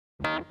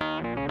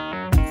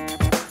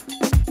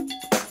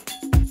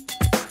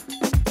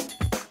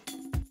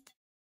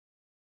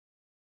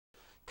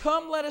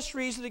Come, let us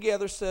reason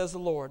together, says the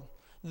Lord.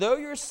 Though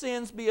your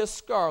sins be as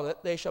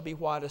scarlet, they shall be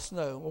white as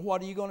snow. Well,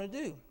 what are you going to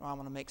do? Well, I'm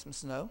going to make some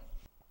snow.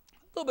 A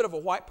little bit of a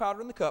white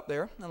powder in the cup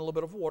there, and a little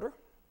bit of water.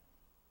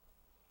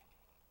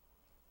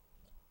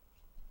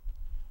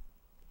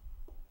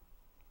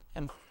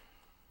 And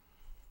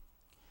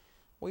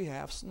we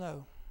have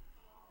snow.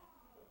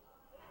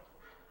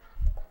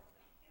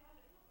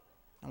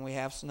 And we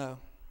have snow.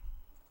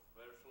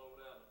 Better slow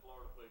down, the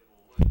Florida people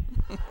will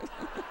leave.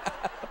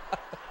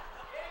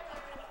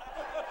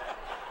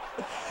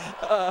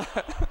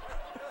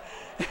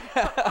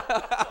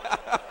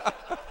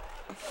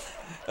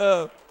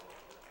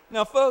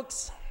 Now,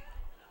 folks,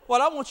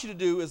 what I want you to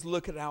do is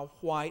look at how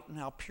white and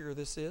how pure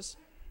this is.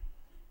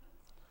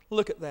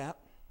 Look at that.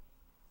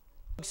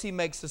 He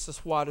makes us as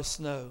white as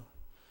snow.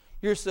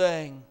 You're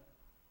saying,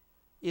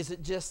 is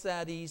it just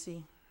that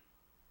easy?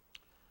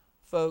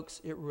 Folks,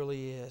 it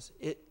really is.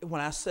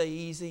 When I say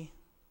easy,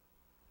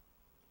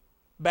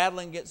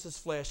 battling against this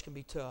flesh can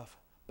be tough.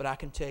 But I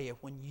can tell you,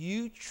 when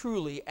you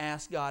truly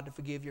ask God to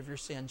forgive you of your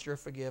sins, you're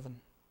forgiven.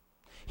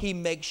 He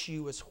makes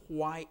you as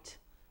white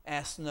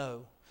as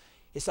snow.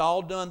 It's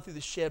all done through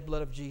the shed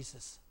blood of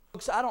Jesus.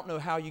 Folks, I don't know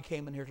how you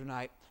came in here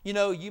tonight. You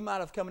know, you might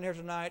have come in here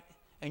tonight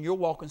and you're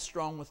walking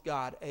strong with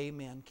God.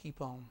 Amen.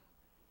 Keep on.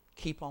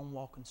 Keep on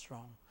walking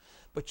strong.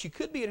 But you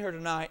could be in here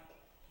tonight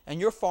and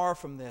you're far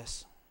from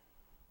this.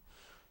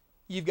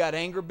 You've got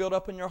anger built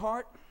up in your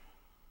heart.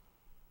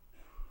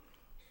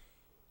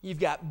 You've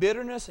got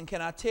bitterness, and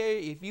can I tell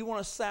you, if you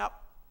want to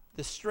sap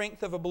the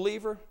strength of a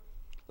believer,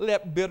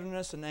 let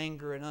bitterness and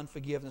anger and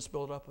unforgiveness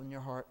build up in your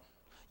heart.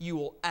 You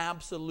will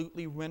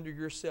absolutely render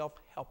yourself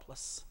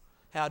helpless.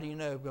 How do you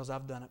know? Because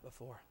I've done it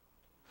before.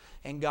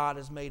 And God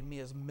has made me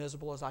as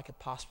miserable as I could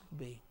possibly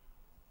be.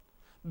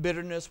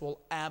 Bitterness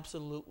will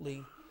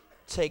absolutely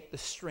take the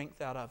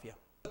strength out of you.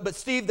 But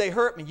Steve, they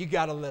hurt me. You've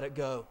got to let it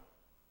go.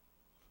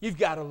 You've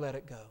got to let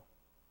it go.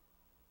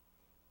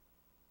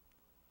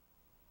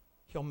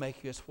 He'll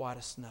make you as white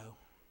as snow.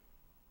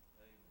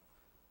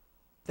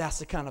 That's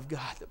the kind of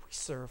God that we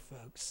serve,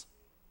 folks.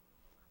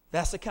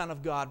 That's the kind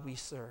of God we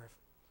serve.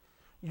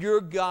 Your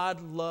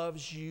God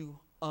loves you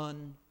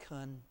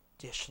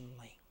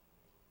unconditionally.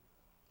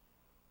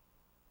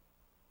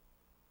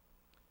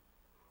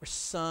 We're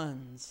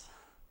sons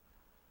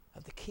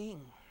of the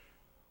King.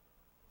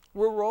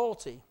 We're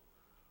royalty.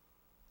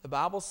 The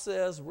Bible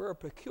says we're a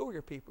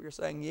peculiar people. You're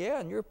saying,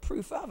 yeah, and you're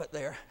proof of it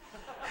there.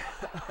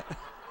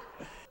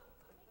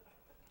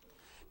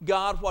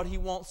 God, what He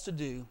wants to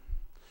do,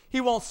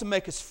 He wants to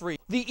make us free.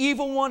 The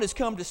evil one has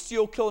come to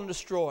steal, kill, and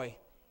destroy.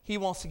 He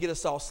wants to get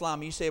us all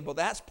slimy. You say, well,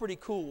 that's pretty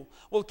cool.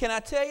 Well, can I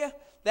tell you,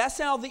 that's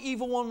how the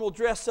evil one will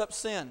dress up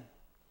sin.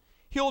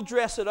 He'll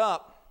dress it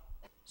up.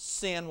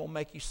 Sin will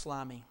make you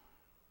slimy.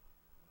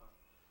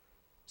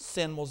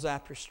 Sin will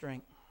zap your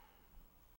strength.